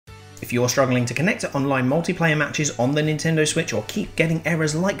If you're struggling to connect to online multiplayer matches on the Nintendo Switch or keep getting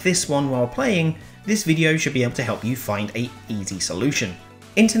errors like this one while playing, this video should be able to help you find an easy solution.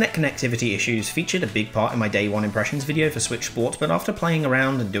 Internet connectivity issues featured a big part in my day one impressions video for Switch Sports, but after playing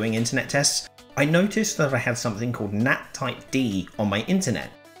around and doing internet tests, I noticed that I had something called NAT Type D on my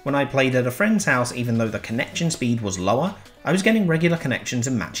internet. When I played at a friend's house, even though the connection speed was lower, I was getting regular connections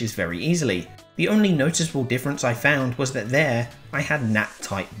and matches very easily. The only noticeable difference I found was that there, I had NAT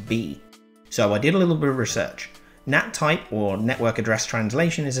Type B. So I did a little bit of research. NAT type, or network address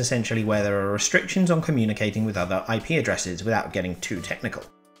translation, is essentially where there are restrictions on communicating with other IP addresses without getting too technical.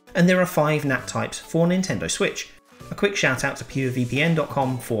 And there are 5 NAT types for Nintendo Switch. A quick shout out to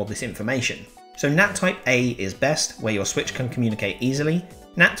purevpn.com for this information. So NAT Type A is best, where your Switch can communicate easily.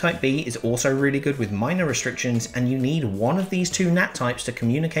 NAT Type B is also really good with minor restrictions, and you need one of these 2 NAT types to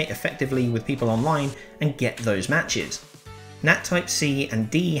communicate effectively with people online and get those matches. NAT Type C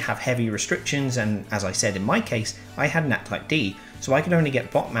and D have heavy restrictions, and as I said in my case, I had NAT Type D, so I could only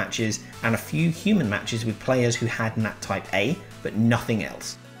get bot matches and a few human matches with players who had NAT Type A, but nothing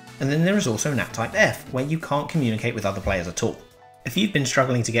else. And then there is also NAT Type F, where you can't communicate with other players at all. If you've been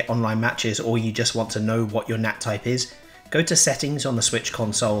struggling to get online matches, or you just want to know what your NAT type is, go to Settings on the Switch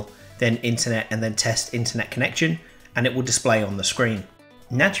console, then Internet, and then Test Internet Connection, and it will display on the screen.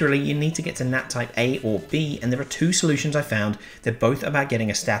 Naturally, you need to get to NAT Type A or B, and there are 2 solutions I found. They're both about getting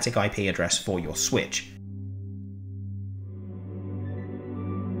a static IP address for your Switch.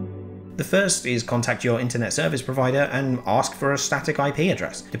 The first is contact your internet service provider and ask for a static IP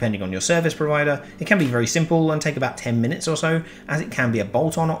address. Depending on your service provider, it can be very simple and take about 10 minutes or so, as it can be a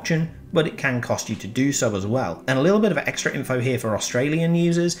bolt-on option, but it can cost you to do so as well. And a little bit of extra info here for Australian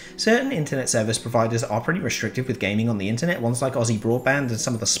users: certain internet service providers are pretty restrictive with gaming on the internet, ones like Aussie Broadband and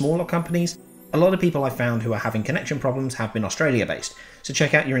some of the smaller companies. A lot of people I've found who are having connection problems have been Australia based, so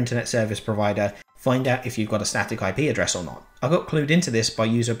check out your internet service provider, find out if you've got a static IP address or not. I got clued into this by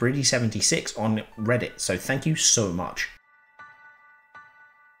user Briddy76 on Reddit, so thank you so much.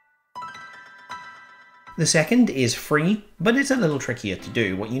 The second is free, but it's a little trickier to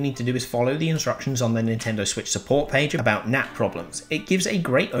do. What you need to do is follow the instructions on the Nintendo Switch support page about NAT problems. It gives a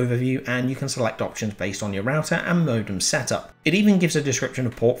great overview, and you can select options based on your router and modem setup. It even gives a description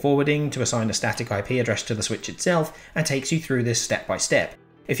of port forwarding to assign a static IP address to the Switch itself, and takes you through this step by step.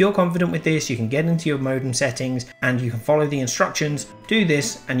 If you're confident with this, you can get into your modem settings and you can follow the instructions, do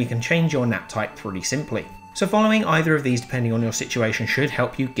this, and you can change your NAT type pretty simply. So following either of these, depending on your situation, should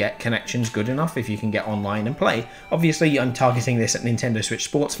help you get connections good enough if you can get online and play. Obviously, I'm targeting this at Nintendo Switch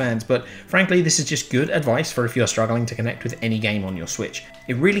sports fans, but frankly, this is just good advice for if you're struggling to connect with any game on your Switch.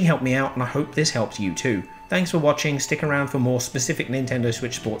 It really helped me out, and I hope this helps you too. Thanks for watching. Stick around for more specific Nintendo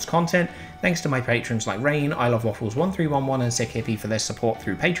Switch sports content. Thanks to my patrons like Rain, I Love Waffles 1311 and Sick Hippie for their support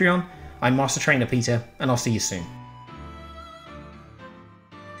through Patreon. I'm Master Trainer Peter, and I'll see you soon.